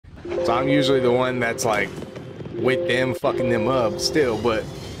So I'm usually the one that's like with them, fucking them up still, but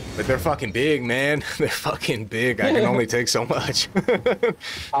they're fucking big, man. They're fucking big. I can only take so much.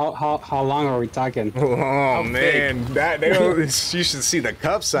 How long are we talking? Oh man, you should see the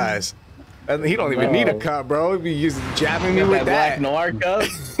cup size. He don't even need a cup, bro. He be jabbing me with that. Black Noir cup.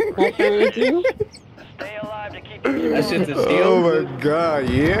 Stay alive to keep you. That shit's a steal. Oh my god,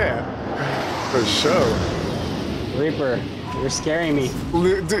 yeah, for sure. Reaper, you're scaring me.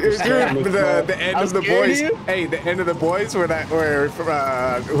 Dude, the end of the boys. You? Hey, the end of the boys where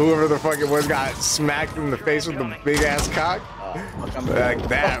whoever the fuck it was got smacked in the face with the big ass cock. Like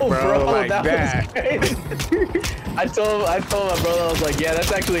that, bro. Like that. I told my brother, I was like, yeah,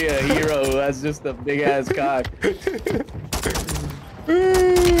 that's actually a hero who has just a big ass cock.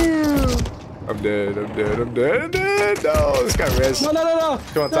 I'm dead. No, this guy res. No. No.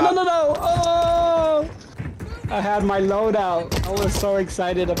 Oh! I had my loadout. I was so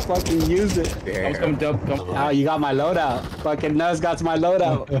excited to fucking use it. Come. Oh, you got my loadout. Fucking Nuz got my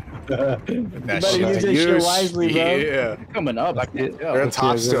loadout. You better use this shit wisely, bro. Yeah. Coming up. They're on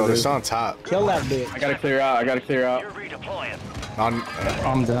top still. They're still on top. Kill that bitch. I gotta clear out. You're redeploying.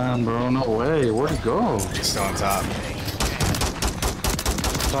 I'm down, bro. No way. Where'd he go? He's still on top.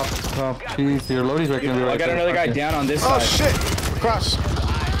 Top, chief. Your loadie's right there. I got another guy down on this side. Oh shit! Cross.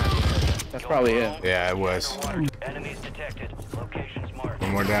 That's probably it. Yeah, it was. Enemies detected. Locations marked.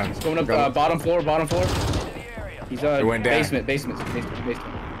 One more down. Going up bottom floor. He's It went down. basement. I'm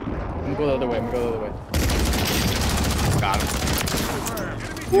gonna go the other way. Got him.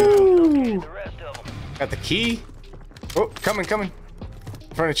 Woo! Got the key. Oh, coming. In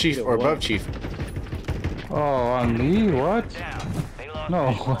front of chief or above chief. Oh, on me? What?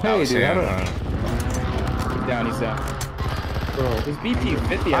 No way, dude. He's down. Bro. His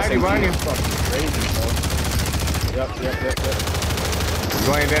BP-50 Behind you. is fucking crazy, bro. Yep. He's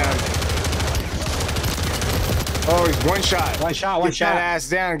laying down. Oh, he's one shot. One shot. Get that ass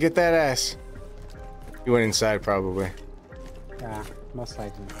down. Get that ass. He went inside probably. Yeah, most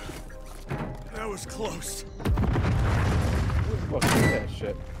likely. That was close. Fuck that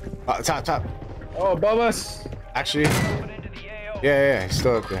shit. Top. Oh, above us. Actually, yeah, he's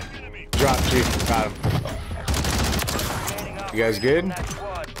still up there. Drop, chief. Got him. You guys good?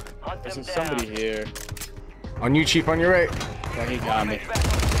 There's somebody here. On you, chief, on your right. Yeah, he got me.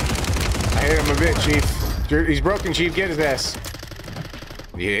 I hit him a bit, chief. He's broken, chief. Get his ass.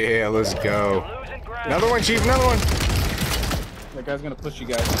 Yeah, let's go. Another one, chief. Another one. That guy's gonna push you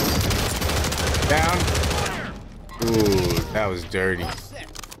guys. Down. Ooh, that was dirty.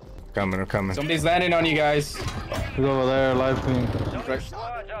 Coming. Somebody's landing on you guys. He's over there, live ping.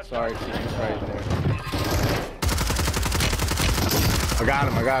 Sorry, he's right there. I got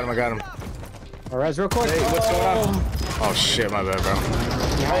him. Alright, real quick. Hey, what's going on? Oh shit, my bad, bro.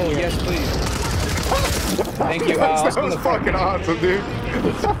 Oh, yes, please. Thank you. That was fucking awesome, dude.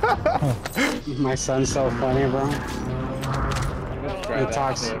 My son's so funny, bro.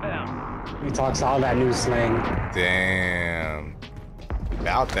 He talks all that new slang. Damn.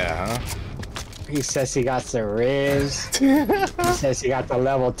 About that, huh? He says he got the Riz. He says he got the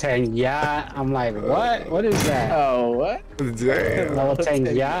level 10 yacht. I'm like, what? What is that? Oh, what? Damn. Level 10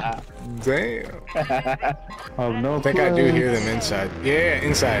 yacht? Damn. Oh, no. I think I do hear them inside. Yeah,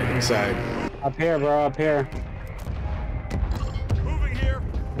 inside. Up here, bro, up here. Moving here.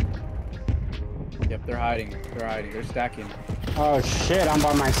 Yep, they're hiding. They're stacking. Oh shit, I'm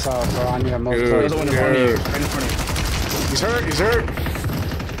by myself, bro. I need to move Dude, close. There's one in front of you. Right in front of you. He's hurt.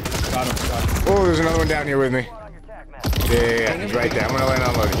 Got him. Oh, there's another one down here with me. Yeah, he's right there. I'm gonna land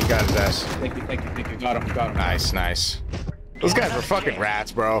unload. He got his ass. Thank you. Got him. Nice. Those guys were fucking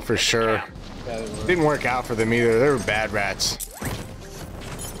rats, bro, for sure. Didn't work out for them either. They were bad rats.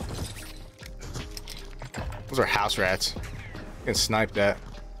 Those are house rats. You can snipe that.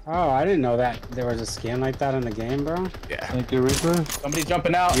 Oh, I didn't know that there was a skin like that in the game, bro. Yeah. Thank you, Reaper. Somebody's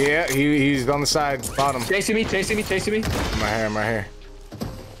jumping out. Yeah, he's on the side, bottom. Chasing me. My hair.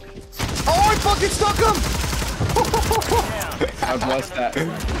 Oh, I fucking stuck him! God bless that.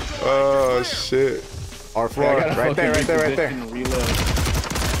 Oh, shit. Our floor. Right there. Reload.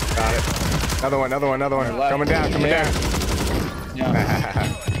 Got it. Another one. Coming down. Yeah.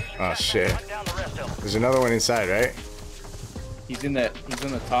 Oh, shit. There's another one inside, right? He's in the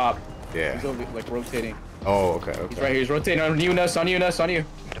top. Yeah. He's over, like rotating. Oh, okay. He's right here. He's rotating on you, Nuss. On you.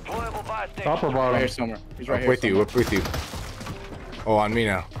 Deployable buy station. Top or Right bottom? here somewhere. He's right Up here. with you. Oh, on me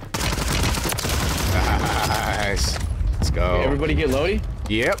now. Nice. Let's go. Okay, everybody get loady.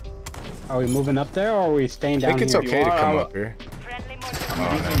 Yep. Are we moving up there or are we staying I down think it's here? okay to come up here.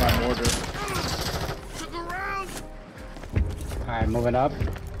 I'm using my mortar. Alright, moving up.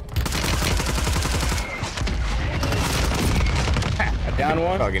 Down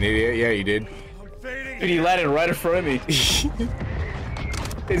one. Fucking idiot. Yeah, you did. Dude, he landed right in front of me.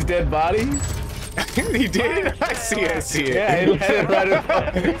 His dead body. He did? I see it. Yeah, he landed right in front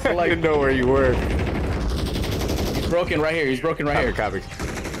of me. I didn't know where you were. He's broken right here. He's broken right here. Copy.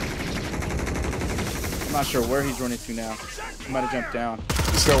 I'm not sure where he's running to now. He might have jumped down.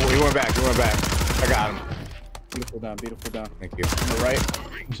 So he went back. I got him. Beautiful down. Beautiful down. Thank you. On the right.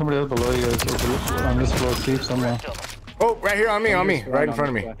 Somebody else below you guys. On this floor, Chief, somewhere. Oh, right here on me. Right in front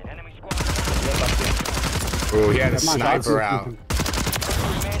of me. Oh, he had a sniper out.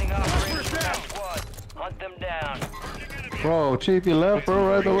 Hunt them down. Bro, Chief, you left, bro,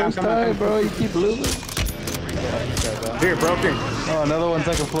 right the worst time, bro. You keep losing. Here, broken. Oh, another one,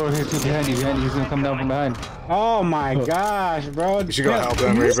 second floor here, too, behind you. He's gonna come down from behind. Oh my gosh, bro. You should go help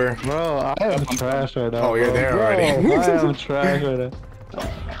them, Reaper. Bro, I am trash right now. Oh, you're there already. I am trash right now.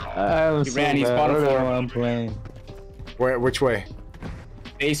 I am so ran, he's bad. bottom floor. I'm playing. Which way?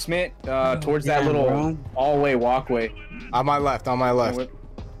 Basement, towards that little hallway walkway. On my left. I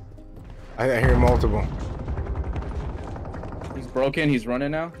hear multiple. He's broken. He's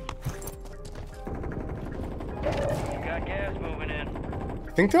running now. Got gas moving in.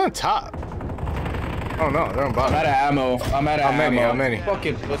 I think they're on top. Oh no, they're on bottom. I'm out of ammo. How many?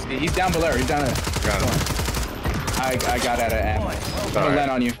 Fucking pussy. He's down below. He's down there. Got him. I got out of ammo. I'm gonna Alright.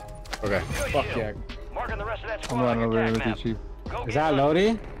 land on you. Okay. Fuck yeah. Marking the rest of that I'm squad. running over here with you, Chief. Is that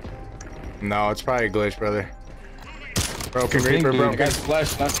loaded? No, it's probably a glitch, brother. Broken, Ping, Reaper, dude. The broken. guy's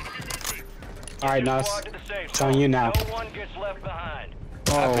flesh. Alright, Nuss. It's on you now. No one gets left behind.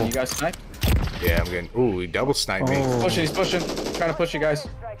 Oh. You guys snipe? Yeah, I'm getting. Ooh, he double sniped me. Oh. Pushing. He's pushing. Trying to push you guys.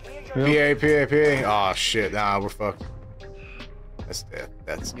 PA. Oh shit, nah, we're fucked. That's death.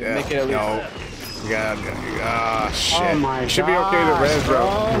 That's You death. make it at least. No. You got. Ah, shit. Oh my Should be okay to res, bro.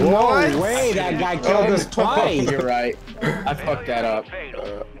 What? No way, that guy killed us twice. You're right. I fucked that up.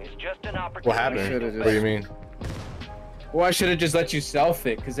 It's just an opportunity. What happened? should've What do you mean? Well, I should have just let you self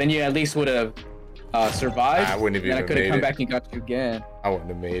it, because then you at least would have survived. I wouldn't have and I even could have made come it. back and got you again. I wouldn't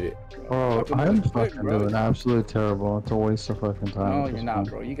have made it. Bro, I'm fucking doing absolutely terrible. It's a waste of fucking time. No, at you're this not, point.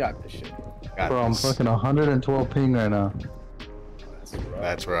 bro. You got this shit. Got Bro, I'm this. fucking 112 ping right now.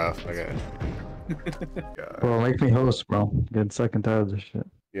 That's rough. Okay. Bro, make me host, bro. Getting sick and tired of this shit.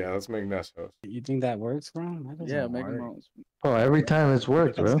 Yeah, let's make Ness host. You think that works, bro? That doesn't Yeah, make work. him honest. Bro, every time it's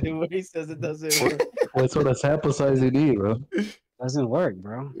worked, bro. He says it doesn't work. What sort of sample size you need, bro? Doesn't work,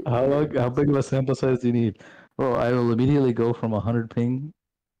 bro. How big of a sample size do you need? Bro, I will immediately go from 100 ping,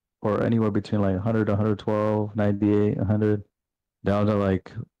 or anywhere between like 100 to 112, 98, 100, down to like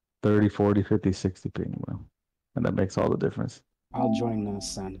 30, 40, 50, 60 ping, bro. And that makes all the difference. I'll join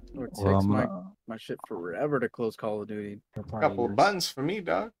us, son. Or it takes Well, my shit forever to close Call of Duty. Couple of buttons for me,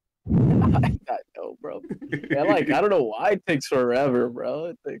 dog. I know, bro. Yeah, like, I don't know why it takes forever, bro.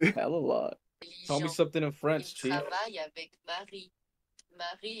 It takes hella lot. Tell me something in French, Chief. Travaille avec Marie.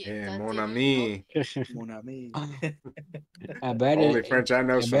 Marie est Yeah, mon intelligente. ami. Mon ami. I bet Only it. French I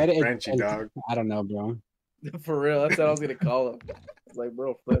know is I from bet it- Frenchy, dog. I don't know, bro. For real, that's what I was gonna call him. I was like,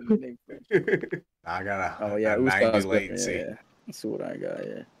 bro, flip his name French. I got a, Oh yeah, a Usto's 90 different, latency, yeah. That's what I got,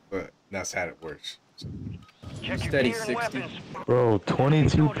 yeah. but that's how it works. Check your Steady gear and 60. weapons. Bro,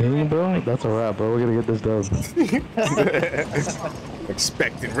 22 ping, bro? That's a wrap, bro. We're gonna get this done.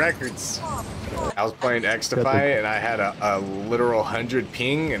 Expected records. I was playing Xtify and I had a literal 100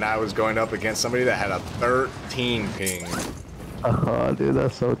 ping, and I was going up against somebody that had a 13 ping. Oh, dude,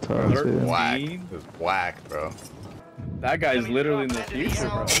 that's so tough, dude. Whack. It was whack, bro. That guy's literally in the future,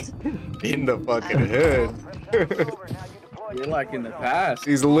 bro. In the fucking hood. You're like in the past.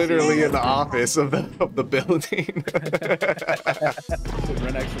 He's literally in the office of the building.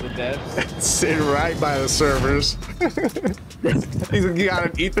 Right next to the dead. Sitting right by the servers. He's got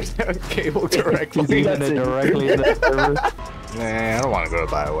an Ethernet cable directly. He's eating it directly in the server. Nah, I don't want to go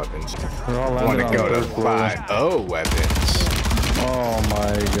to bioweapons. We're all I want to landing go on to the third floor. bioweapons. Oh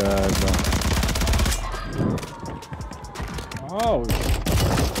my god, bro. Oh,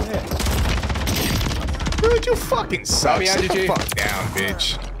 shit. Dude, you fucking suck. Copy, Sit the IGG. fuck down,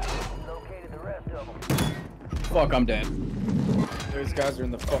 bitch. Located the rest of them. Fuck, I'm dead. Those guys are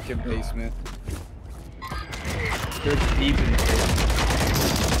in the fucking basement. They're deep in the basement.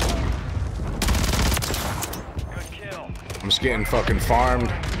 Good kill. I'm just getting fucking farmed.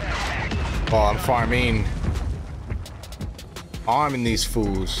 Oh, I'm farming. Arming these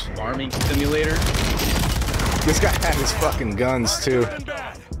fools. Farming simulator. This guy had his fucking guns too.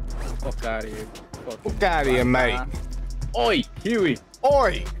 Fuck out of here. Fuck out of here, mate. Oi, Huey.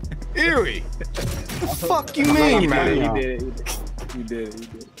 Oi! Erie! The fuck you mean, man? You did it. You did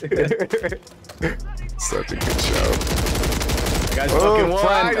it. Such a good show. That guy's fucking one.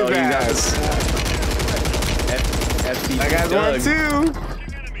 Fried Oh, his you got ass. FD That guy's one too.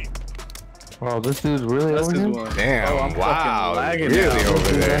 Wow, this dude's really That's over his here? one. Damn, Oh, I'm wow, fucking lagging really now. over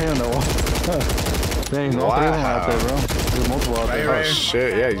Dude, right there. here on the wall. Dang, all three of them out there, bro. There's multiple out there. Oh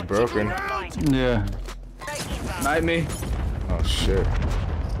shit, yeah, he's broken. Yeah. Snipe me. Oh shit.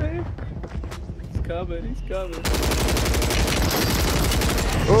 He's coming. He's coming.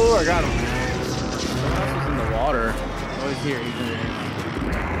 Oh, I got him. Someone else was in the water. Oh, he's here. He's in here.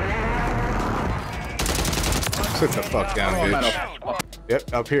 Sit the fuck down, Oh, I'm bitch. at a-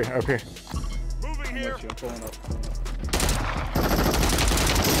 Yep, up here, up here. Moving here. I'm pulling up.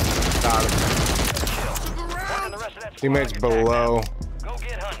 Got him. Marking the rest of that squad Teammates attack below. now. Go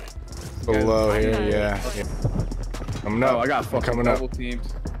get hunting. Below here, yeah. Coming up. Oh, I got fucking coming up. double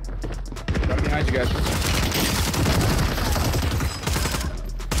teams. Right behind you guys.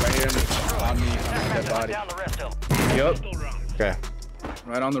 Right here on me. On my dead body. Down the rest of them. Yup. Okay,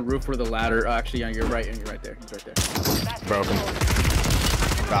 Right on the roof where the ladder. Oh, actually, yeah, you're right. You're right there. He's right there. broken.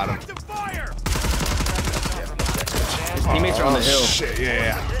 Got him. Fire. His teammates are on the hill. Shit,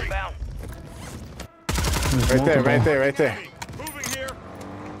 yeah. Inbound. There's Right there, multiple. right there, right there. Moving here.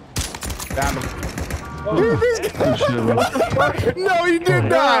 Down him. Good shit, bro. No, he did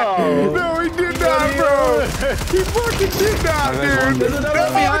not. No, he did not, bro. He fucking did not, There's dude. one another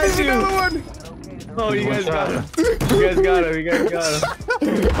one behind There's you. another one. Oh, you guys got him. You guys got him. You guys got him.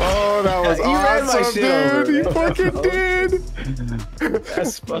 Oh, that was He ran my awesome, shit over, dude. He man. fucking did.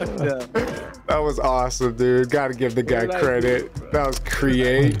 That's fucked up. That was awesome, dude. Gotta give the guy did I do, credit. bro? That was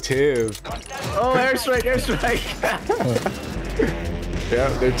creative. Oh, airstrike, airstrike. Yeah,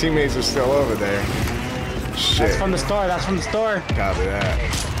 their teammates are still over there. That's Shit. from the store. That's from the store. Copy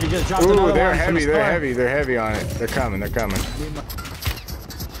that. You just dropped Ooh, another they're one from heavy. the They're store. heavy. They're heavy on it. They're coming. They're coming.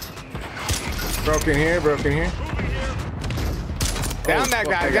 Broken here. Broken here. Down that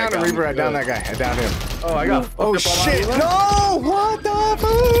guy. Down the Reaper. I down that guy. I down him. Oh, I got fucked Oh up on my shit! left. No! What the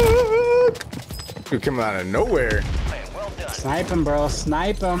fuck? Dude, coming out of nowhere. Well done. Snipe him, bro.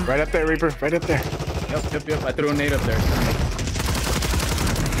 Snipe him. Right up there, Reaper. Right up there. Yep. I threw a nade up there.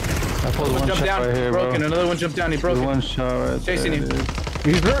 I pulled one Jump shot down. right here, Broken. bro. Another one jumped down. He broke There's it. one shot right Chasing there, him. dude.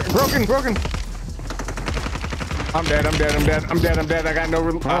 He's broken. Broken. I'm dead. I'm dead. I'm dead. I'm dead. I'm dead. I got no.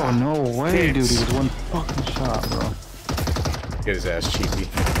 Oh, no way, dude. tits. He was one fucking shot, bro. Get his ass cheapy.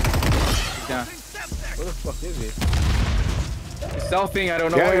 He's down. Where the fuck is he? He's selfing. I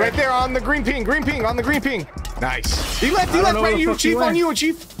don't know Yeah, where. right there on the green ping. Green ping. On the green ping. Nice. He left. He I don't left. know Right where the you, fuck he Chief. On went. you,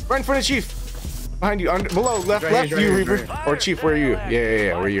 Chief. Right in front of Chief. Behind you. Below. Left. Right Left. here, You, right here, Reaper. Or Chief. Where are you?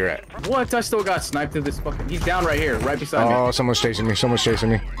 Yeah. Where you at? What? I still got sniped to this fucking. He's down right here, right beside me. Oh, someone's chasing me. Someone's chasing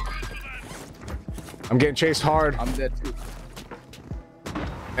me. I'm getting chased hard, I'm dead too.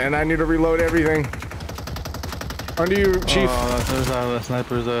 and I need to reload everything. Under you, Chief. Oh, there's the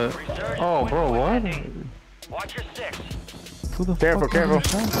snipers at. Oh, bro, what? Watch your six. Who the Careful, fuck was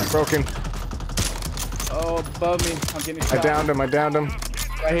careful. that? Broken. Oh, above me. I'm getting shot. I downed him. I downed him.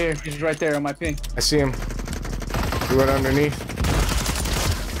 Right here. He's right there on my ping. I see him. Do it underneath.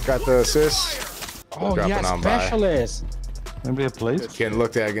 Got the assist. Oh, Dropping yeah, on by. specialist. Maybe a place? Getting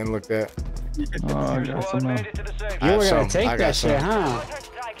looked at. Getting looked at. Oh, I got some now. Made it to the safe. I You have were some. gonna take I got that shit, some. huh?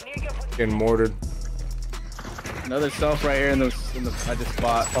 Getting mortared. Another self right here in the I just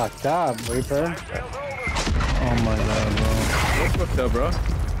spot. Fucked up, Reaper. Oh my god, bro. What's fucked up, bro?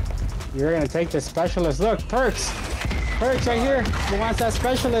 You were gonna take the specialist. Look, perks. Perks right here. Who wants that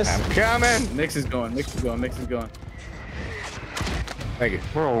specialist? I'm coming. Mix is going. Mix is going. Mix is going. Thank you.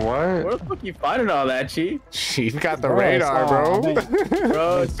 Bro, what? Where the fuck you finding all that, Chief? Chief got the Bro, radar, it's, bro.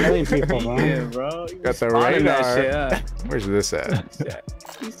 Bro, It's killing people, bro. yeah, bro. You Got the spotted radar. That shit, huh? Where's this at?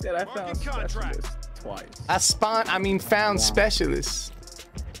 He said I found specialist twice. Found specialists.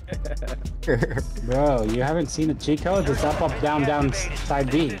 Bro, you haven't seen the cheat code? It's up, down, down,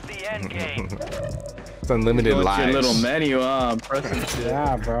 side B. This is the end game. It's unlimited Go to your lives. little menu, huh? Pressing shit.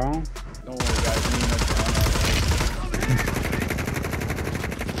 Yeah, bro. Don't worry, guys. Me and that's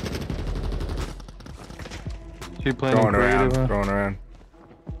She playing Throwing around. creative, huh? Throwing around.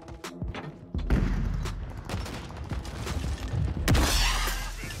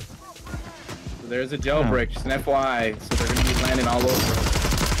 So there's a jailbreak, just an FYI. So they're gonna be landing all over us.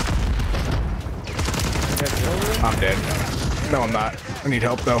 I'm dead. No, I'm not. I need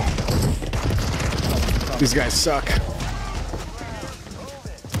help though. These guys suck.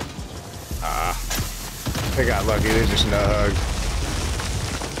 They got lucky. They just nugged.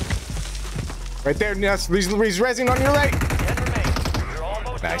 Right there, Nuts. He's rezzing on your right. You're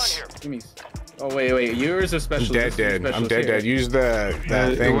almost Nice. done here. Give me. Oh wait. Yours are I'm special. dead. I'm dead. Use that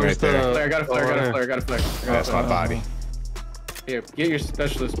Yeah, thing where's right there. Flare, got a flare. That's my body. Here, get your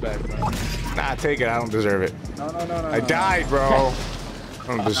specialist back, bro. Nah, take it. I don't deserve it. No. I died, bro. I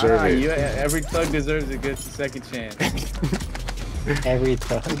don't deserve it. Every thug deserves a good second chance. Every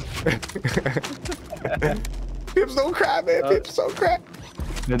thug. Pips don't cry, man. Pips don't cry.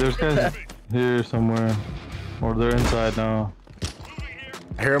 Yeah, there's guys here somewhere. Or they're inside now.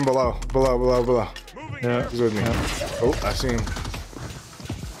 I hear him below. Below. Yeah. He's with me. Oh, I see him.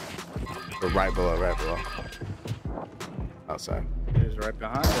 They're right below. Outside. He's right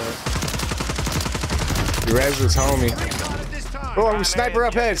behind us. You res this homie. Oh, sniper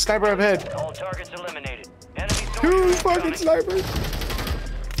up ahead. All targets eliminated. Enemy Two fucking snipers.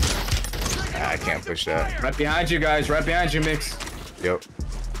 I can't push that. Right behind you guys. Right behind you, Mix. Yep.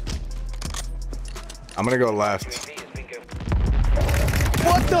 I'm gonna go left.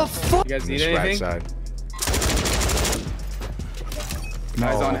 What the fuck? You guys need This right anything? side.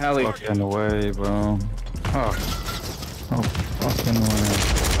 Guys on heli. Fucking way, bro. Oh, fucking way.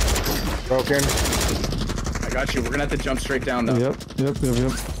 Broken. I got you. We're gonna have to jump straight down though. Yep.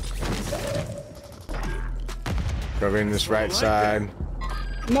 Covering this right side.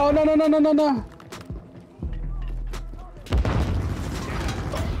 No.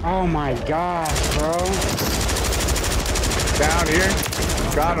 Oh my gosh, bro. Down here.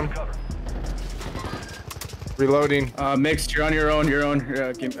 Got him. Reloading. Mixed, you're on your own.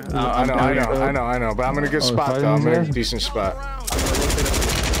 I know. But I'm in a good spot though. I'm in a decent spot.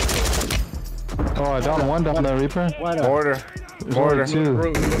 Oh, I downed one down there, Reaper. Order. Two.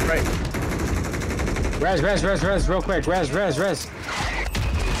 Right. Res, real quick. Res.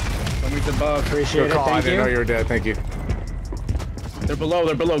 Somebody's above. Appreciate Good it, call. I thank didn't you. know you were dead. Thank you. They're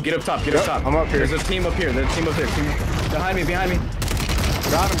below. Get up top. I'm up here. There's a team up here. Behind me.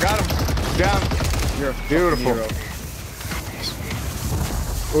 Got him. Down. You're a Beautiful. hero.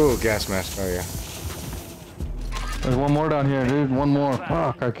 Ooh, gas mask. Oh yeah. There's one more down here, dude. One more.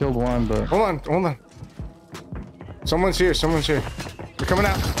 Fuck, I killed one, but... Hold on. Someone's here. They're coming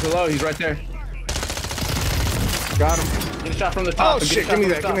out. Below, he's right there. Got him. Get a shot from the top. Oh shit, give me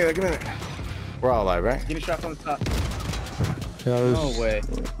that. We're all alive, right? Get a shot from the top. Yeah, there's, No way.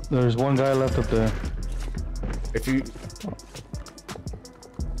 There's one guy left up there. If you...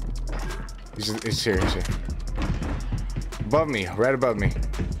 He's here. Above me, right above me.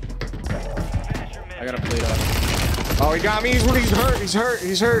 I gotta play it off. Oh, he got me. He's hurt.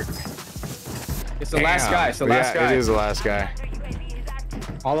 It's the last guy. It is the last guy.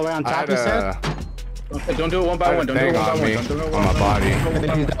 All the way on top, you said? Don't do it one by one. Don't do it one by one. Don't do it On my body.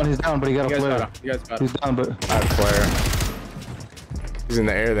 He's down, but he got a flare. You guys got He's down, but... I have a flare. He's in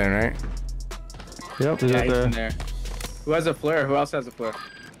the air then, right? Yep, he's up he's there. in there. Who has a flare? Who else has a flare?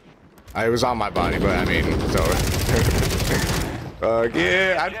 It was on my body, but I mean, so...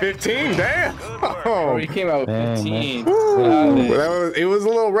 yeah, I had 15, damn! Oh, you came out with 15. It was a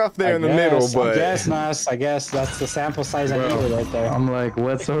little rough there in the middle, but... I guess that's the sample size I needed right there. I'm like,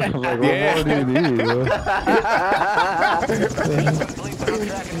 what sort of, like, what more do you need, bro?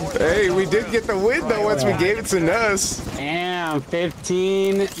 Hey, we did get the win, though, once we gave it to Nuss. Damn,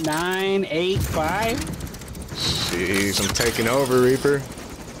 15, 9, 8, 5. Jeez, I'm taking over, Reaper.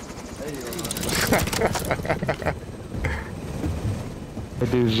 I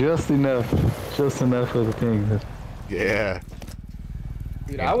do just enough for the thing. Yeah.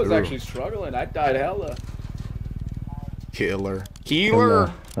 Dude, I was actually struggling. I died hella. Killer.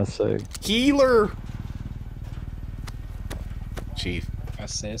 That's sick. Healer. Chief.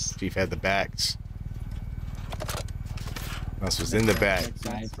 Assist. Chief had the backs. Nuss was in the back.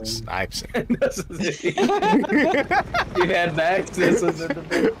 Sniping. You had backs. This was in the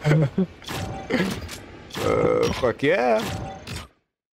back. Fuck yeah.